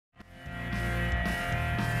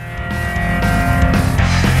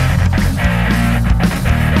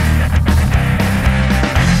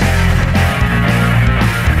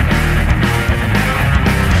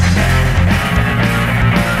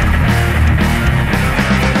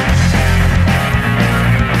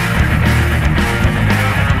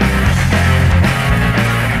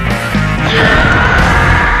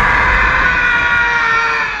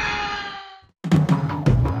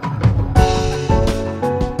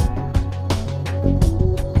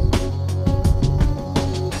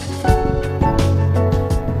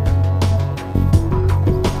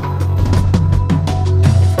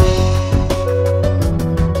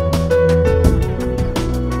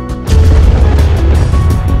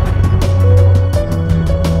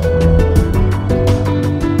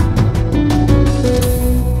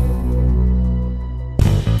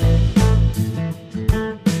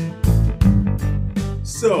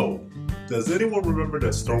remember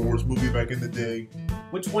that Star Wars movie back in the day?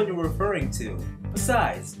 Which one you're referring to?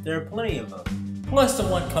 Besides, there are plenty of them. Plus the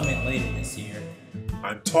one coming later this year.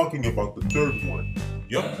 I'm talking about the third one.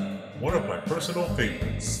 Yup, one of my personal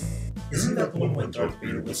favorites. Isn't that the one when Darth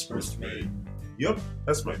Vader was first made? Yup,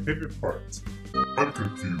 that's my favorite part. I'm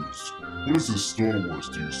confused. What is this Star Wars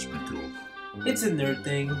do you speak of? It's a nerd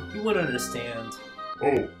thing. You wouldn't understand.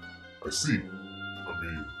 Oh, I see.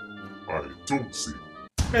 I don't see.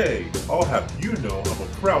 Hey, I'll have you know I'm a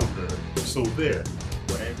proud nerd, so there.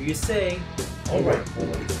 Whatever you say. Alright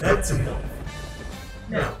boys, that's enough.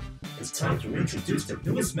 Now, it's time to introduce the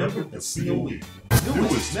newest member of the COE.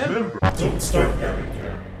 Newest member? Don't start yelling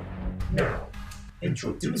here. Now,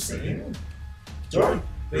 introducing Darth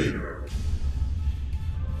Vader.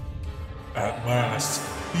 At last,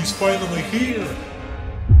 he's finally here!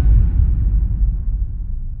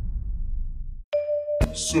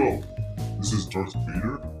 So, this is Darth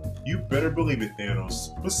Vader? You better believe it, Thanos.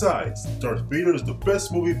 Besides, Darth Vader is the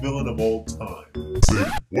best movie villain of all time. Say,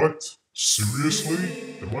 what?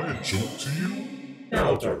 Seriously? Am I a joke to you?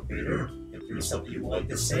 Now, Darth Vader, if there's something you'd like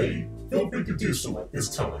to say, feel free to do so at this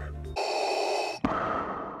time.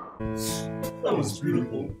 That was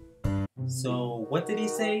beautiful. So, what did he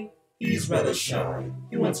say? He's rather shy.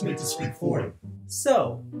 He wants me to speak for him.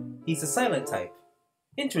 So, he's a silent type.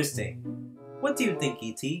 Interesting. What do you think,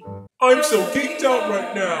 E.T.? I'm so geeked out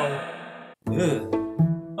right now! Ugh.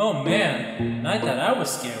 Oh man, I thought I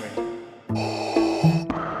was scary.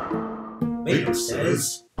 Vader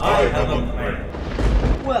says, I have a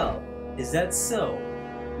plan. Well, is that so?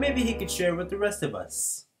 Maybe he could share with the rest of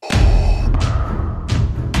us.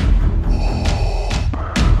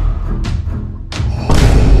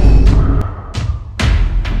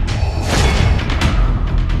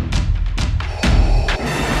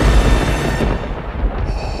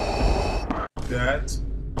 That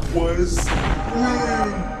was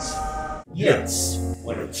brilliant! Yes,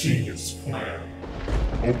 what a genius plan.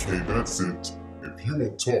 Okay, that's it. If you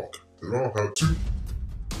won't talk, then I'll have to...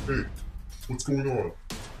 Hey, what's going on?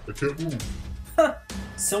 I can't move. Huh,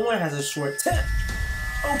 someone has a short temp.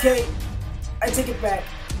 Okay, I take it back.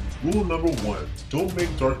 Rule number 1, don't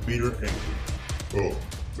make Darth Vader angry. Oh,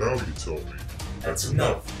 now you tell me. That's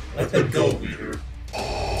enough. Let them go, Vader.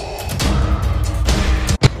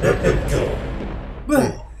 Let them go.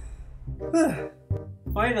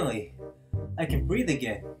 Finally, I can breathe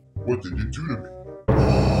again. What did you do to me?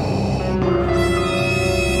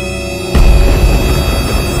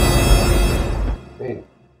 Oh,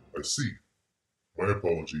 I see. My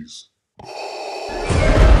apologies.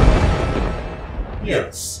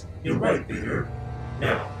 Yes, you're right, Vader.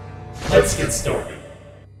 Now, let's get started.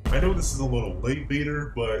 I know this is a little late,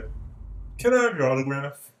 Vader, but can I have your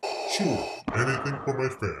autograph? Sure, anything for my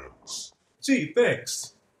fans. Gee,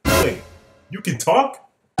 thanks. Wait, you can talk?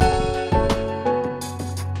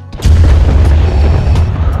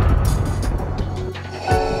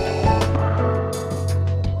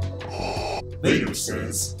 Vader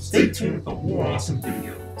says, stay tuned for more awesome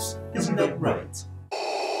videos. Isn't that right?